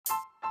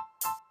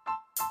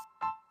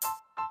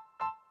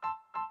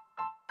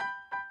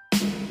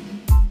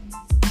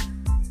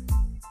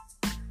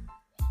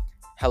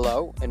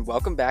Hello, and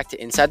welcome back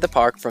to Inside the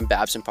Park from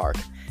Babson Park.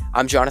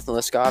 I'm Jonathan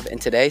Liskov,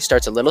 and today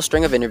starts a little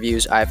string of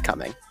interviews I have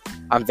coming.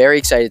 I'm very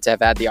excited to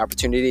have had the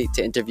opportunity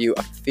to interview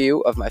a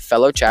few of my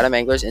fellow Chatham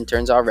Anglers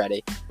interns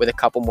already, with a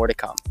couple more to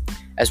come,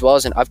 as well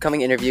as an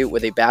upcoming interview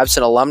with a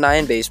Babson alumni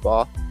in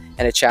baseball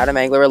and a Chatham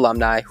Angler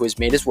alumni who has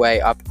made his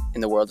way up in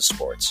the world of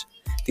sports.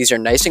 These are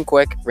nice and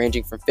quick,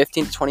 ranging from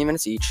 15 to 20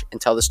 minutes each, and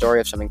tell the story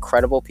of some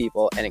incredible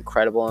people and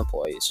incredible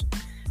employees.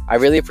 I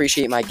really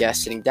appreciate my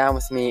guests sitting down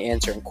with me,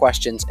 answering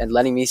questions, and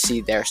letting me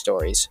see their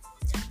stories.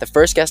 The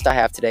first guest I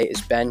have today is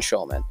Ben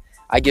Shulman.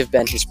 I give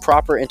Ben his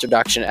proper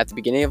introduction at the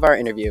beginning of our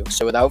interview,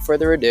 so without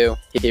further ado,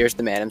 here's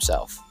the man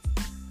himself.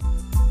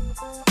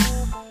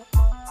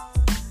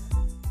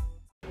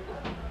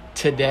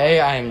 Today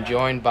I am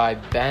joined by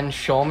Ben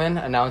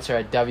Shulman, announcer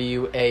at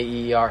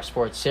WAER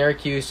Sports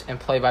Syracuse, and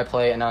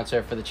play-by-play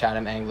announcer for the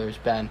Chatham Anglers.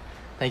 Ben,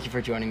 thank you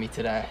for joining me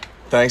today.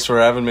 Thanks for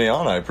having me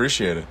on. I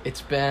appreciate it.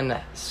 It's been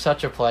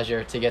such a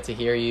pleasure to get to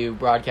hear you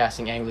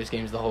broadcasting Anglers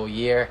games the whole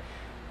year.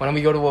 When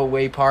we go to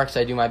away parks,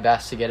 I do my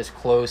best to get as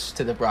close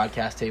to the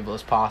broadcast table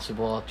as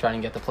possible, trying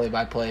to get the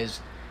play-by-plays.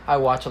 I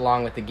watch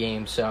along with the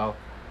game, so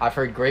I've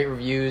heard great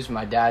reviews.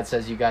 My dad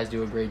says you guys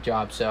do a great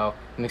job, so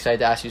I'm excited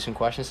to ask you some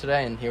questions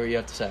today and hear what you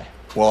have to say.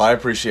 Well, I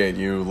appreciate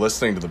you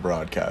listening to the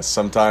broadcast.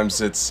 Sometimes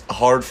it's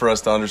hard for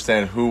us to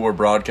understand who we're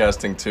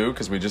broadcasting to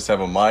because we just have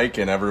a mic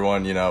and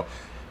everyone,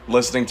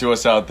 listening to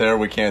us out there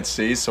we can't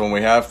see. So when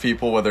we have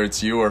people, whether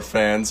it's you or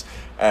fans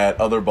at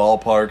other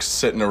ballparks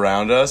sitting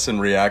around us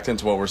and reacting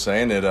to what we're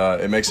saying,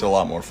 it makes it a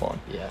lot more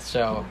fun. Yeah,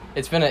 so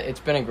it's been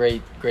a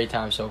great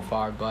time so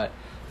far, but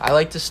I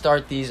like to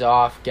start these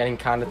off getting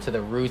kind of to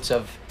the roots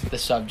of the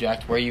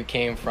subject, where you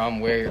came from,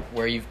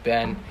 where you've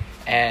been.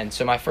 And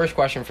so my first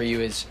question for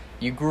you is,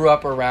 you grew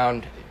up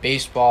around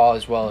baseball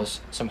as well as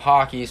some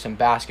hockey, some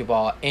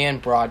basketball,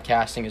 and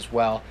broadcasting as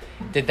well.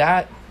 Did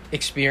that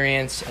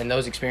experience and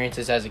those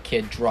experiences as a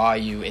kid draw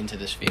you into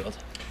this field?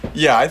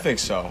 Yeah, I think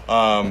so.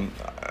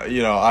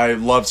 I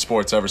loved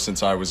sports ever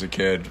since I was a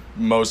kid.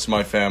 Most of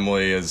my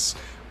family is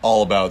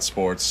all about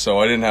sports, so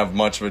I didn't have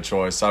much of a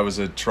choice. I was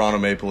a Toronto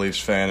Maple Leafs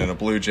fan and a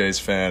Blue Jays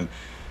fan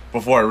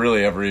before I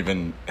really ever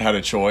even had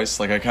a choice.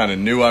 Like, I kind of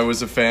knew I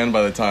was a fan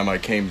by the time I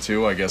came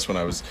to, I guess when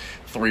I was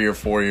 3 or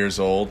 4 years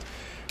old.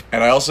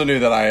 And I also knew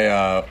that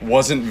I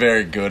wasn't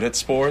very good at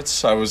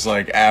sports. I was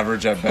like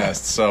average at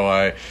best, so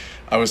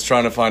I was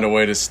trying to find a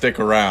way to stick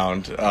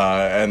around,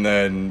 and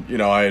then,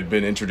 I had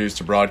been introduced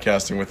to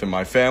broadcasting within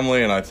my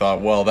family, and I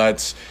thought, well,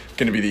 that's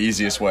going to be the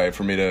easiest way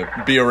for me to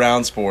be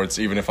around sports,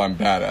 even if I'm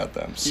bad at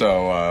them.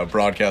 So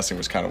broadcasting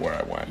was kind of where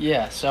I went.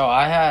 Yeah, so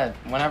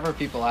whenever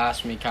people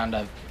ask me kind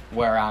of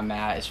where I'm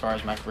at as far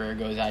as my career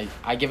goes,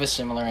 I give a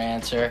similar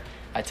answer.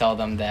 I tell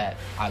them that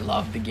I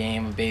love the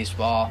game of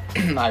baseball.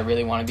 I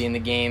really want to be in the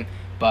game,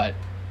 but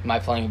my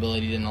playing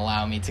ability didn't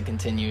allow me to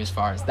continue as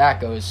far as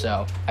that goes,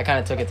 so I kind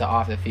of took it to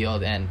off the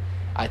field, and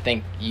I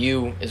think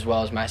you, as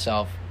well as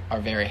myself, are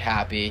very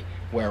happy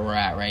where we're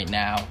at right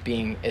now,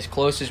 being as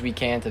close as we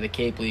can to the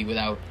Cape League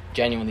without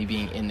genuinely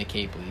being in the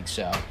Cape League.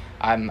 So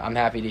I'm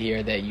happy to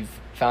hear that you've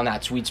found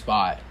that sweet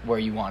spot where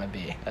you want to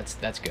be.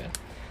 That's good.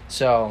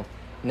 So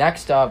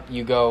next up,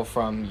 you go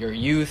from your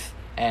youth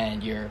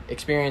and your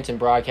experience in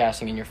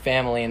broadcasting in your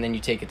family, and then you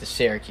take it to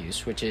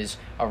Syracuse, which is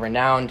a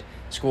renowned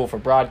school for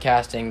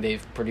broadcasting.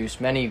 They've produced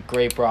many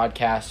great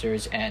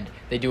broadcasters, and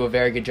they do a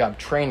very good job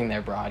training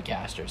their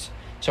broadcasters.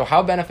 So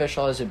how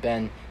beneficial has it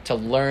been to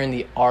learn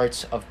the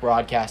arts of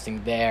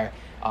broadcasting there?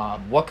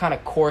 What kind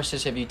of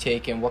courses have you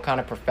taken? What kind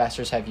of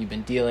professors have you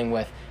been dealing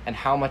with? And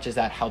how much has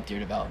that helped your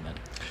development?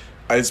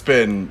 It's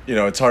been,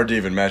 it's hard to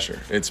even measure.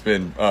 It's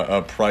been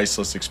a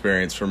priceless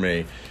experience for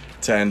me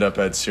to end up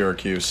at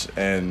Syracuse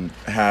and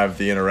have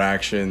the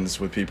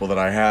interactions with people that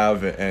I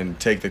have and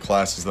take the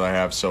classes that I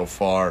have so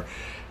far.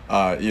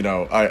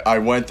 I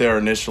went there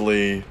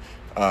initially,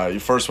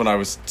 first when I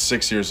was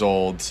 6 years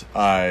old.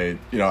 I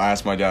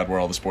asked my dad where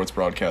all the sports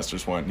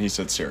broadcasters went, and he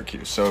said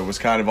Syracuse. So it was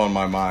kind of on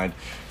my mind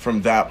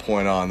from that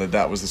point on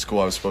that was the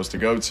school I was supposed to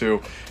go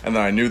to. And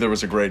then I knew there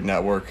was a great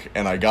network,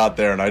 and I got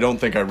there, and I don't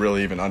think I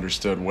really even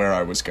understood where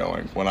I was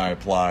going when I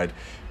applied,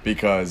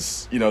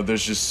 because,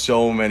 there's just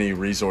so many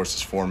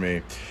resources for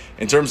me.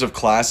 In terms of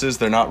classes,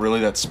 they're not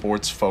really that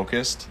sports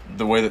focused.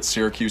 The way that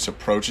Syracuse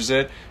approaches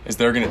it is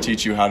they're going to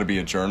teach you how to be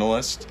a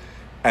journalist,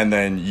 and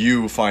then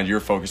you find your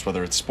focus,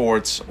 whether it's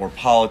sports or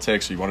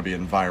politics, or you want to be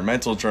an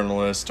environmental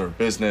journalist or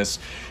business.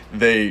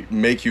 They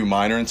make you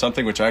minor in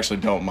something, which I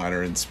actually don't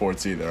minor in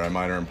sports either. I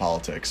minor in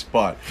politics,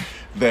 but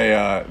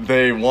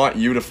they want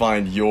you to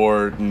find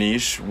your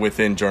niche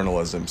within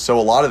journalism. So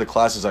a lot of the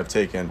classes I've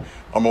taken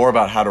are more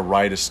about how to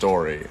write a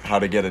story, how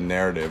to get a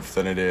narrative,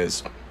 than it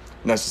is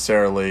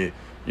necessarily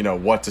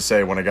what to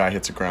say when a guy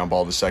hits a ground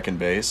ball to second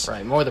base.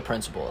 Right, more the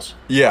principles.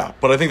 Yeah,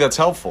 but I think that's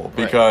helpful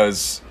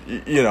because,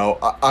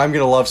 I'm going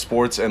to love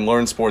sports and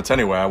learn sports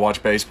anyway. I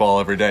watch baseball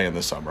every day in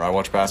the summer. I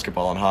watch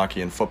basketball and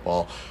hockey and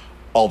football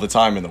all the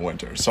time in the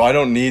winter. So I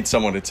don't need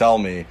someone to tell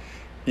me,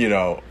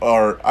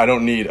 or I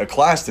don't need a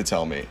class to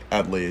tell me,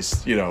 at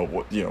least,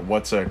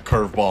 what's a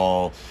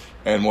curveball,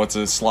 and what's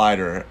a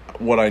slider.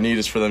 What I need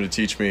is for them to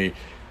teach me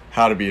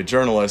how to be a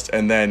journalist,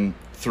 and then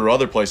through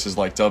other places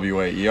like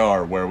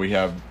WAER, where we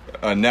have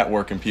a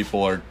network and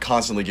people are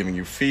constantly giving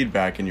you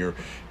feedback and you're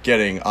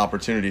getting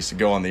opportunities to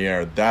go on the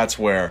air. That's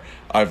where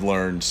I've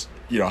learned,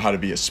 how to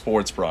be a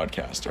sports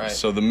broadcaster. Right.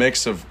 So the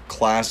mix of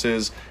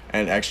classes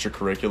and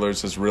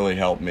extracurriculars has really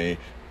helped me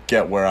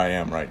get where I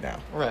am right now.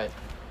 Right.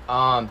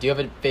 Do you have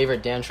a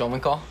favorite Dan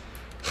Shulman call?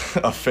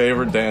 A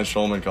favorite Dan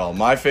Shulman call.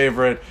 My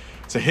favorite,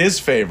 so his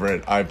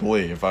favorite, I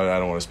believe, I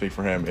don't want to speak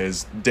for him,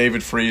 is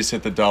David Freese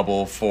hit the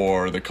double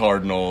for the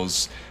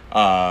Cardinals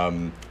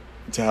to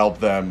help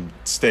them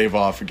stave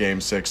off a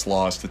Game 6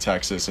 loss to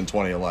Texas in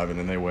 2011,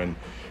 and they win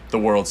the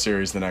World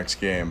Series the next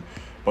game.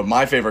 But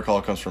my favorite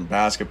call comes from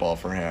basketball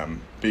for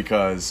him,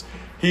 because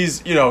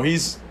he's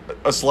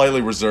a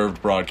slightly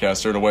reserved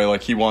broadcaster in a way.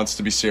 Like, he wants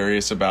to be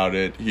serious about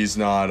it. He's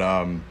not,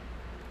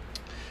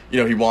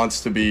 he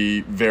wants to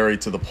be very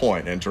to the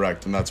point and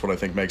direct, and that's what I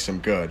think makes him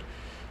good.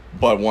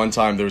 But one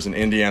time there was an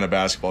Indiana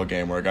basketball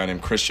game where a guy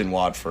named Christian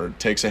Watford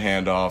takes a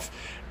handoff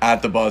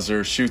at the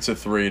buzzer, shoots a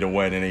three to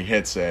win, and he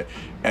hits it.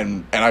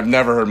 And I've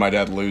never heard my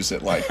dad lose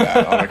it like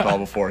that on a call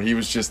before. He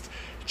was just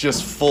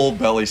full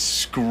belly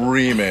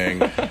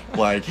screaming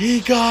like,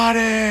 he got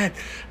it.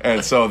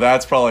 And so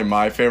that's probably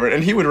my favorite.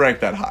 And he would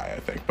rank that high, I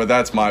think. But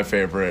that's my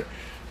favorite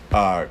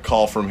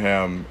call from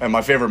him. And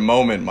my favorite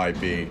moment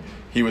might be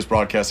he was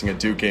broadcasting a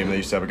Duke game. They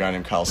used to have a guy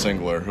named Kyle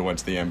Singler who went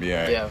to the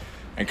NBA. Yeah.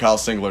 And Kyle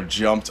Singler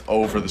jumped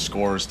over the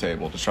scorer's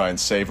table to try and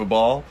save a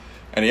ball.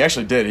 And he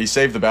actually did. He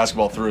saved the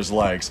basketball through his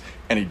legs,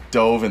 and he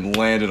dove and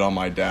landed on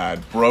my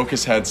dad, broke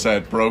his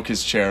headset, broke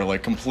his chair,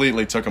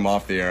 completely took him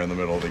off the air in the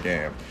middle of the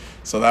game.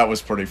 So that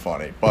was pretty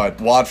funny.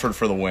 But Watford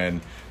for the win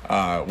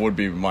would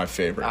be my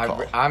favorite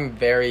call. I'm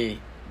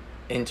very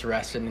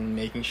interested in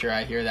making sure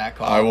I hear that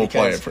call. I will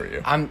play it for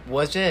you.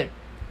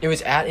 It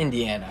was at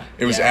Indiana.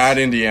 It was at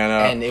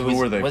Indiana. And Who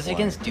were they was it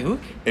against Duke?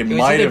 It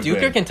might have Duke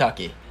been. or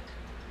Kentucky?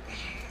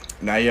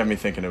 Now you have me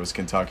thinking it was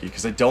Kentucky,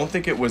 because I don't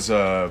think it was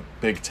a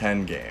Big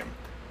Ten game,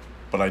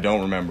 but I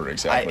don't remember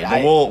exactly.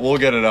 But we'll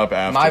get it up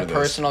after my this. My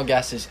personal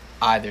guess is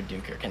either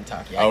Duke or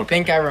Kentucky. Okay. I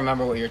think I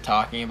remember what you're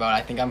talking about.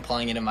 I think I'm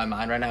playing it in my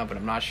mind right now, but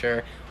I'm not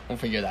sure. We'll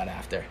figure that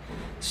after.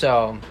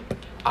 So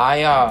I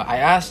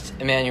asked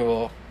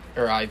Emmanuel,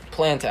 or I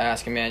plan to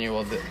ask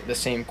Emmanuel the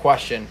same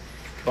question,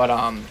 but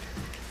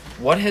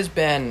what has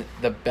been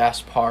the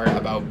best part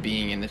about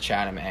being in the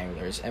Chatham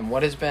Anglers, and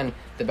what has been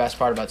the best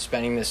part about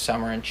spending this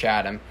summer in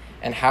Chatham?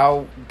 And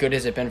how good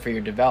has it been for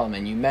your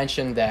development? You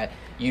mentioned that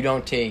you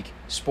don't take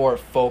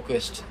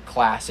sport-focused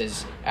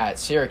classes at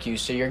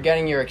Syracuse, so you're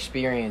getting your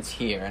experience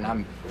here.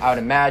 And I would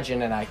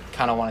imagine, and I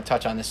kind of want to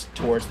touch on this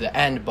towards the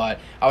end, but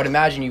I would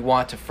imagine you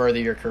want to further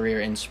your career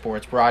in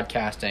sports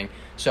broadcasting.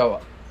 So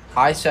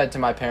I said to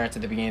my parents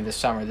at the beginning of the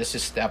summer, this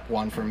is step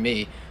one for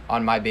me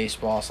on my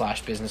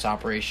baseball/business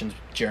operations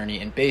journey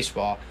in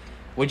baseball.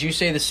 Would you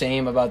say the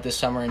same about this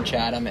summer in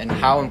Chatham, and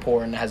how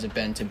important has it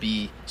been to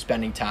be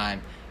spending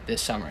time this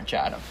summer in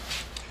Chatham?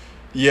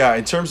 Yeah,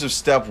 in terms of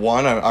step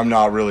one, I'm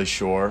not really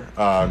sure.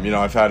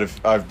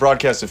 I've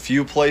broadcast a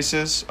few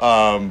places,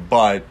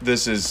 but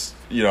this is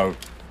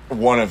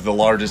one of the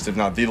largest, if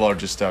not the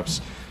largest, steps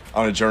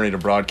on a journey to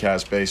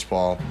broadcast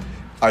baseball.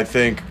 I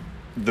think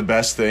the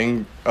best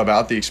thing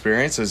about the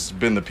experience has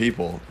been the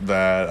people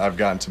that I've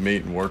gotten to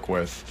meet and work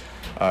with.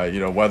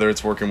 Whether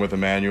it's working with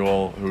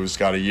Emmanuel, who's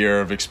got a year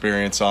of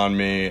experience on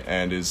me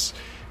and is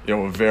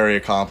a very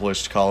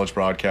accomplished college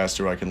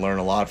broadcaster who I can learn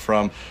a lot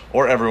from,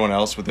 or everyone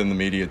else within the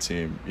media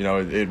team.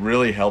 It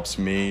really helps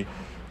me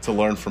to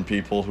learn from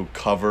people who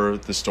cover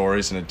the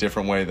stories in a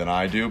different way than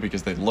I do,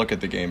 because they look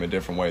at the game a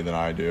different way than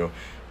I do.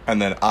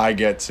 And then I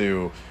get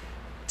to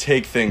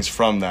take things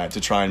from that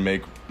to try and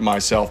make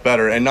myself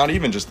better. And not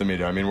even just the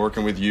media. I mean,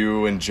 working with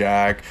you and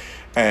Jack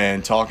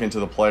and talking to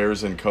the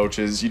players and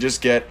coaches, you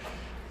just get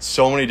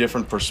so many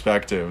different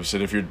perspectives.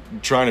 And if you're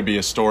trying to be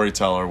a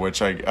storyteller,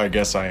 which I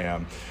guess I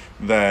am,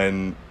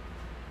 then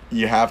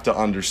you have to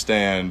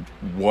understand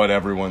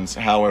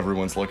how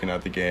everyone's looking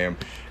at the game,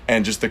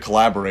 and just the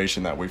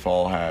collaboration that we've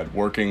all had,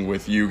 working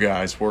with you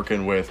guys,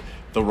 working with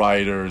the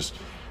writers,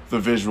 the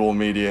visual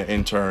media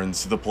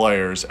interns, the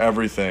players,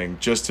 everything,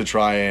 just to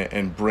try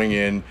and bring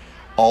in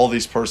all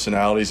these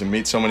personalities and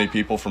meet so many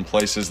people from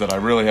places that I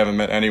really haven't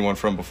met anyone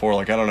from before.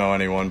 Like, I don't know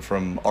anyone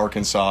from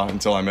Arkansas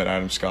until I met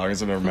Adam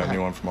Scoggins. I've never met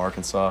anyone from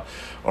Arkansas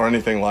or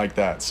anything like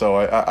that. So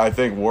I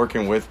think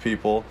working with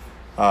people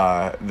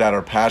that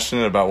are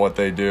passionate about what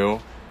they do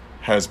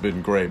has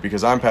been great,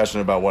 because I'm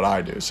passionate about what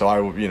I do.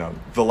 So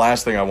the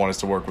last thing I want is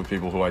to work with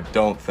people who I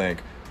don't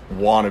think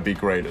want to be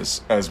great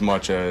as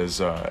much as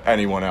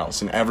anyone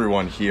else, and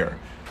everyone here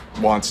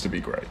wants to be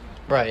great.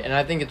 Right, and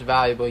I think it's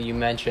valuable, you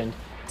mentioned,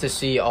 to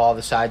see all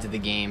the sides of the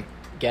game.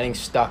 Getting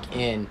stuck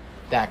in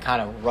that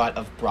kind of rut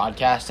of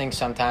broadcasting,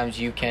 sometimes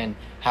you can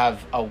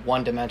have a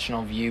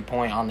one-dimensional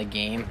viewpoint on the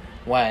game.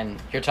 When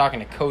you're talking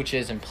to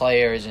coaches and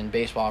players and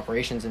baseball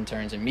operations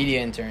interns and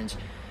media interns,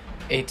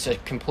 it's a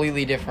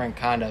completely different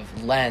kind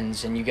of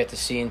lens, and you get to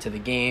see into the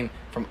game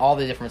from all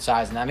the different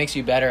sides, and that makes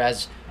you better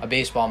as a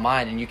baseball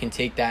mind, and you can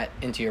take that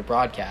into your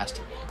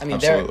broadcast. I mean,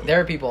 there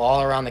are people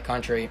all around the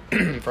country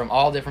from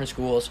all different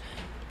schools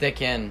that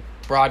can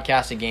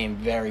broadcast a game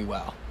very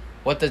well.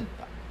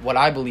 What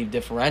I believe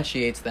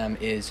differentiates them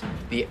is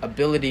the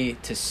ability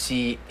to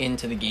see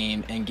into the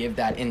game and give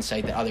that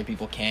insight that other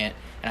people can't,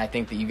 and I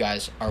think that you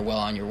guys are well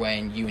on your way,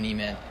 and you and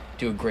E-Man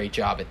do a great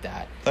job at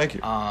that. Thank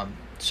you.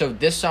 So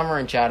this summer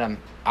in Chatham,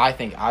 I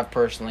think I've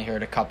personally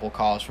heard a couple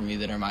calls from you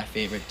that are my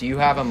favorite. Do you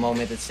have a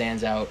moment that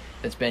stands out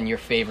that's been your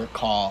favorite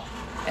call,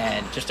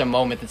 and just a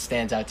moment that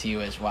stands out to you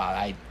as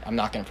well? I'm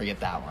not going to forget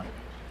that one.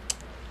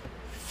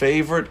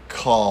 Favorite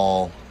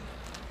call?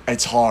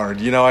 It's hard.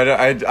 You know,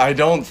 I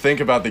don't think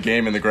about the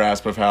game in the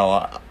grasp of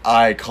how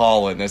I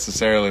call it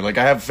necessarily. Like,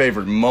 I have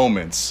favorite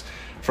moments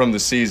from the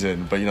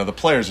season, but, you know, the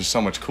players are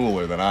so much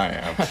cooler than I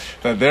am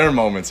that their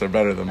moments are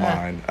better than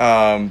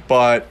mine.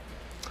 But,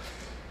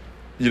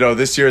 you know,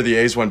 this year the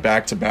A's went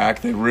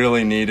back-to-back. They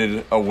really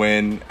needed a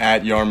win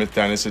at Yarmouth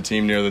Dennis, a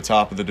team near the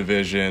top of the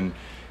division.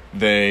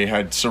 They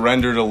had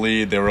surrendered a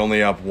lead. They were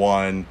only up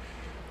 1.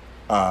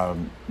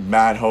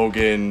 Matt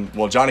Hogan,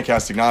 well, Johnny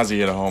Castagnazzi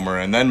hit a homer,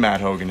 and then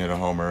Matt Hogan hit a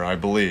homer, I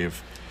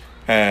believe.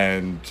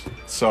 And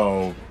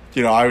so,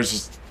 you know, I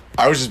was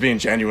just being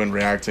genuine,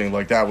 reacting.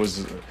 Like, that was,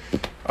 you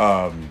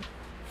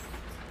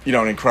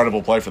know, an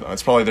incredible play for them.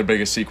 It's probably their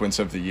biggest sequence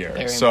of the year.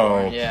 Very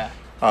important, yeah.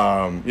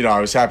 You know,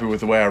 I was happy with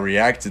the way I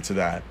reacted to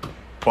that.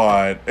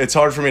 But it's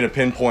hard for me to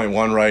pinpoint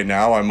one right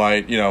now. I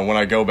might, you know, when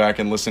I go back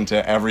and listen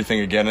to everything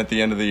again at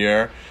the end of the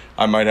year,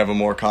 I might have a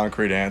more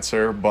concrete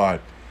answer.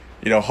 But,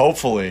 you know,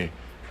 hopefully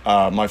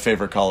my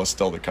favorite call is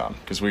still to come,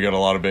 because we got a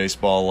lot of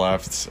baseball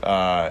left.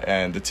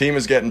 And the team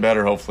is getting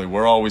better, hopefully.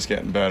 We're always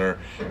getting better.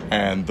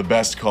 And the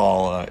best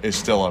call is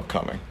still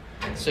upcoming.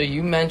 So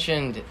you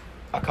mentioned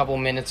a couple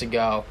minutes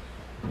ago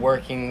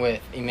working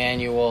with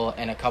Emmanuel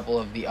and a couple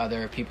of the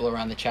other people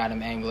around the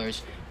Chatham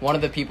Anglers. One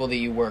of the people that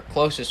you work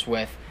closest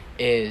with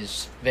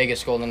is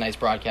Vegas Golden Knights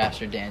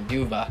broadcaster Dan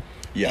Duva.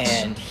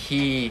 Yes. And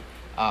he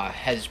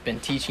has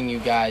been teaching you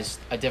guys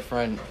a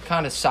different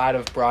kind of side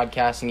of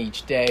broadcasting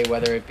each day,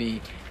 whether it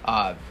be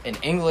an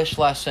English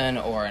lesson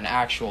or an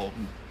actual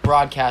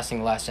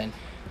broadcasting lesson.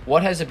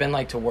 What has it been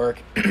like to work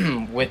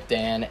with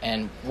Dan,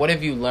 and what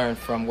have you learned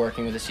from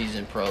working with a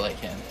seasoned pro like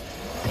him?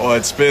 Well,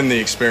 it's been the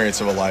experience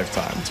of a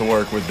lifetime to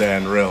work with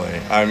Dan, really.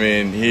 I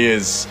mean,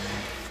 he's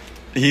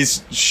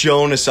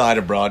shown a side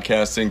of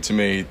broadcasting to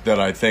me that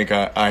I think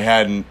I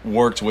hadn't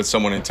worked with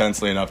someone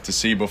intensely enough to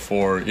see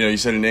before. You know, you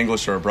said an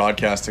English or a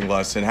broadcasting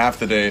lesson, half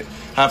the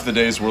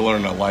days we're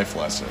learning a life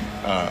lesson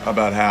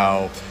about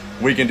how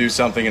we can do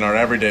something in our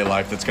everyday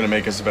life that's going to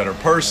make us a better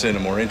person, a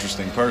more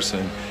interesting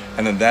person,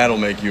 and then that'll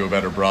make you a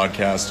better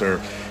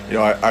broadcaster. You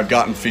know, I've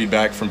gotten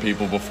feedback from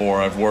people before.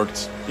 I've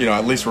worked, you know,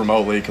 at least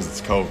remotely because it's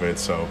COVID,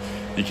 so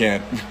you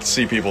can't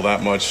see people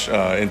that much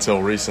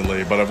until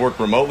recently. But I've worked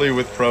remotely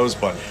with pros,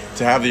 but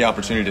to have the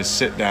opportunity to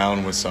sit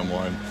down with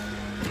someone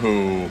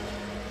who,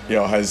 you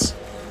know, has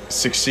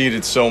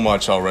succeeded so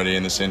much already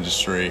in this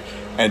industry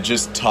and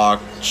just talk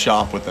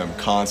shop with them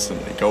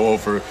constantly, go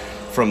over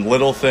from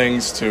little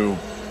things to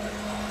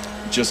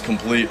just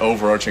complete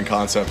overarching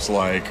concepts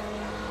like,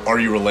 are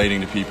you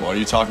relating to people? Are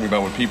you talking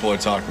about what people are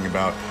talking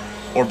about?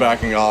 Or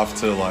backing off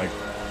to, like,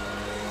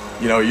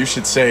 you know, you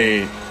should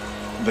say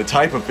the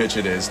type of pitch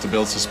it is to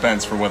build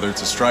suspense for whether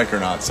it's a strike or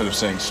not. Instead of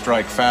saying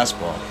strike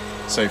fastball,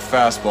 say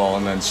fastball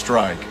and then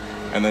strike,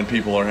 and then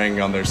people are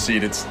hanging on their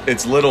seat.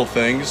 It's little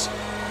things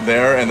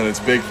there, and then it's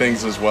big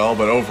things as well.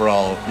 But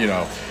overall, you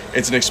know,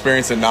 it's an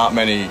experience that not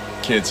many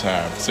kids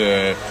have,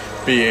 to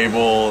be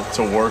able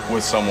to work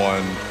with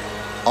someone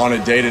on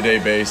a day-to-day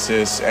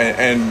basis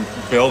and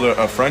build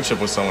a friendship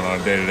with someone on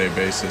a day-to-day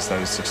basis that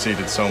has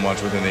succeeded so much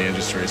within the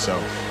industry. So,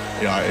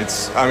 you know,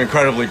 I'm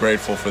incredibly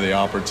grateful for the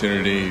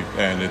opportunity,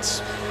 and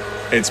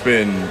it's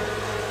been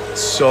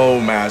so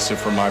massive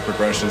for my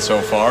progression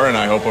so far, and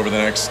I hope over the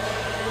next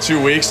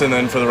 2 weeks and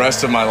then for the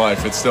rest of my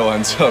life it still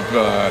ends up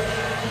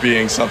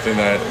being something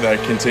that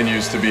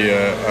continues to be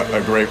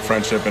a great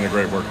friendship and a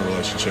great working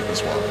relationship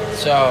as well.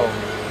 So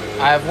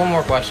I have one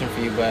more question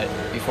for you, but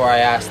before I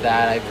ask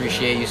that, I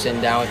appreciate you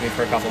sitting down with me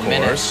for a couple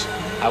minutes.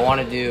 I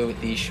want to do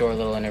these short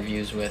little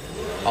interviews with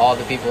all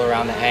the people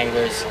around the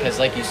Anglers, because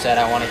like you said,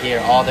 I want to hear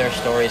all their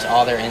stories,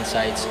 all their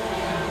insights.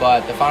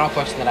 But the final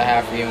question that I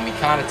have for you, and we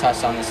kind of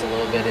touched on this a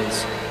little bit,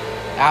 is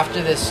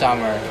after this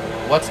summer,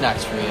 what's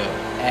next for you?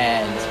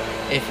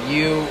 And if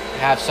you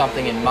have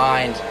something in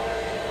mind,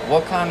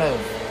 what kind of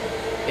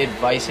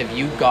advice have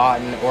you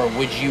gotten or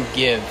would you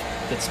give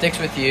that sticks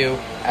with you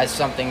as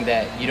something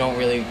that you don't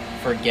really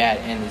forget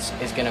and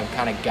is going to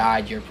kind of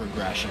guide your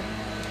progression?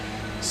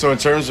 So in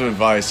terms of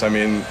advice, I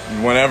mean,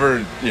 whenever,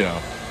 you know,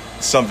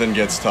 something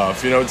gets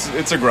tough, you know,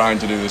 it's a grind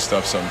to do this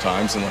stuff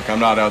sometimes. And look, I'm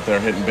not out there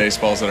hitting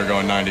baseballs that are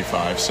going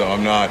 95, so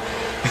I'm not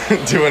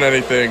doing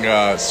anything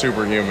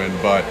superhuman.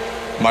 But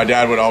my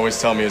dad would always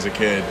tell me as a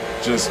kid,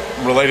 just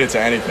relate it to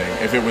anything.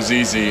 If it was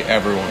easy,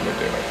 everyone would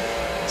do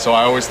it. So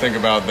I always think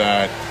about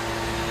that.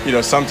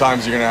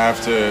 sometimes you're going to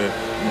have to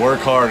work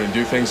hard and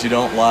do things you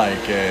don't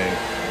like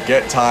and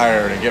get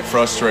tired and get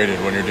frustrated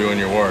when you're doing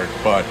your work.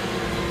 But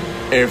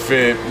if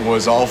it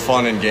was all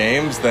fun and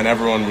games, then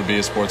everyone would be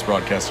a sports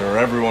broadcaster, or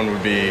everyone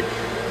would be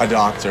a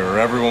doctor, or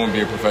everyone would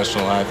be a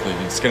professional athlete.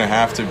 It's going to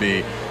have to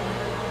be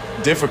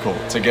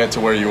difficult to get to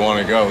where you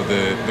want to go.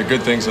 The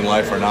good things in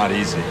life are not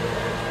easy.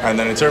 And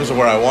then in terms of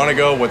where I want to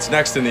go, what's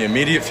next in the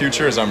immediate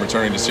future is I'm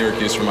returning to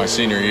Syracuse for my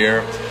senior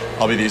year.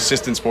 I'll be the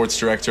assistant sports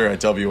director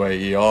at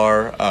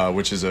WAER,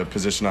 which is a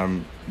position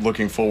I'm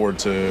looking forward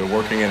to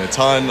working in a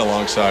ton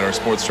alongside our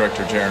sports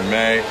director, Jaron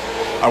May.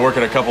 I work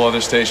at a couple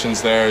other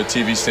stations there,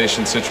 TV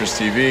station Citrus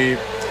TV,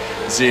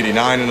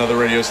 Z89, another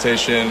radio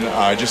station.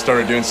 I just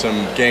started doing some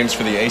games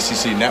for the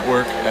ACC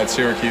network at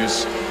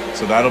Syracuse,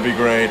 so that'll be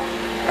great.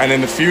 And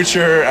in the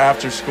future,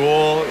 after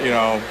school,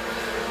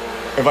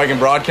 if I can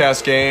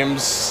broadcast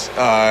games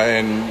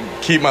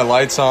and keep my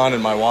lights on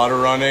and my water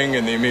running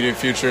in the immediate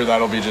future,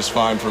 that'll be just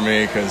fine for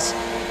me because,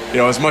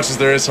 as much as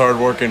there is hard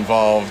work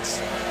involved,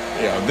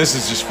 this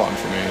is just fun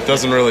for me. It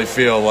doesn't really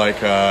feel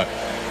like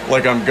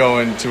I'm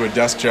going to a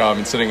desk job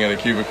and sitting at a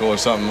cubicle or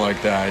something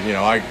like that.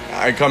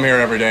 I come here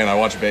every day and I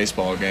watch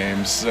baseball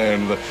games,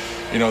 and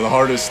the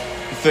hardest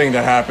thing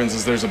that happens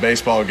is there's a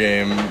baseball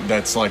game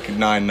that's like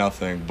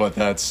 9-0, but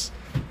that's,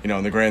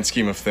 in the grand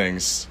scheme of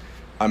things,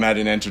 I'm at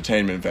an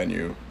entertainment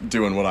venue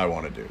doing what I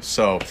want to do.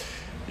 So,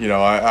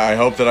 I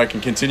hope that I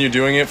can continue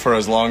doing it for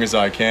as long as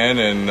I can,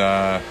 and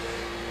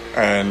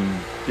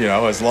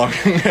as long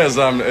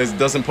as it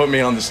doesn't put me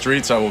on the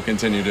streets, I will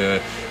continue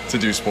to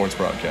do sports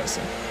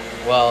broadcasting.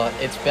 Well,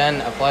 it's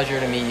been a pleasure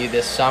to meet you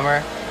this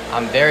summer.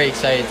 I'm very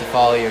excited to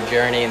follow your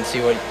journey and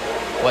see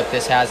what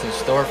this has in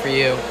store for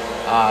you.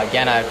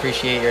 Again, I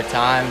appreciate your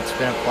time. It's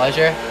been a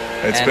pleasure.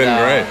 It's been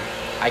great.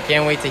 I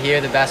can't wait to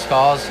hear the best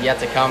calls yet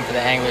to come for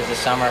the Anglers this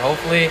summer.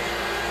 Hopefully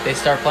they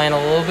start playing a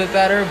little bit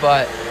better,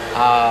 but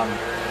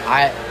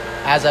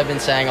as I've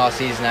been saying all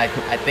season, I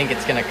think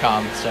it's going to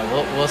come, so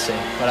we'll see.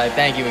 But I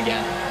thank you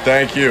again.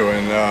 Thank you.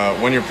 And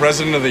when you're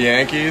president of the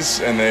Yankees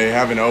and they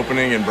have an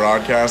opening in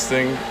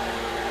broadcasting,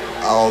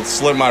 I'll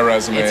slip my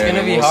resume in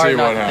and we'll see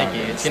what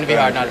happens. It's going to be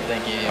hard not to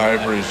thank you. I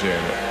appreciate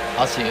it.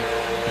 I'll see you.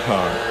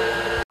 All right.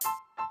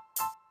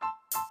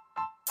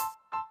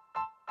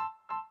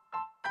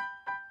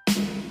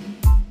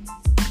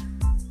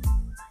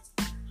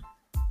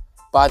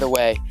 By the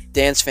way,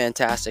 Dan's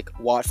fantastic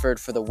Watford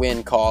for the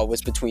win call was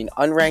between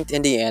unranked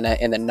Indiana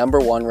and the number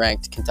 1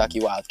 ranked Kentucky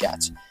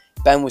Wildcats.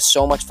 Ben was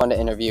so much fun to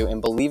interview,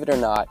 and believe it or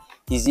not,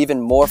 he's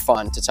even more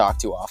fun to talk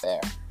to off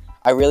air.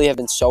 I really have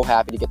been so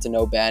happy to get to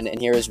know Ben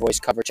and hear his voice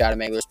cover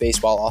Chatham Anglers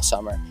baseball all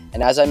summer.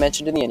 And as I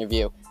mentioned in the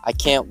interview, I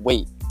can't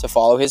wait to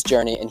follow his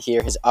journey and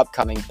hear his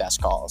upcoming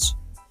best calls.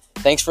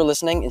 Thanks for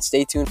listening, and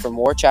stay tuned for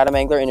more Chatham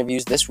Angler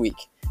interviews this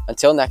week.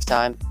 Until next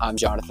time, I'm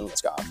Jonathan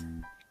Liskov.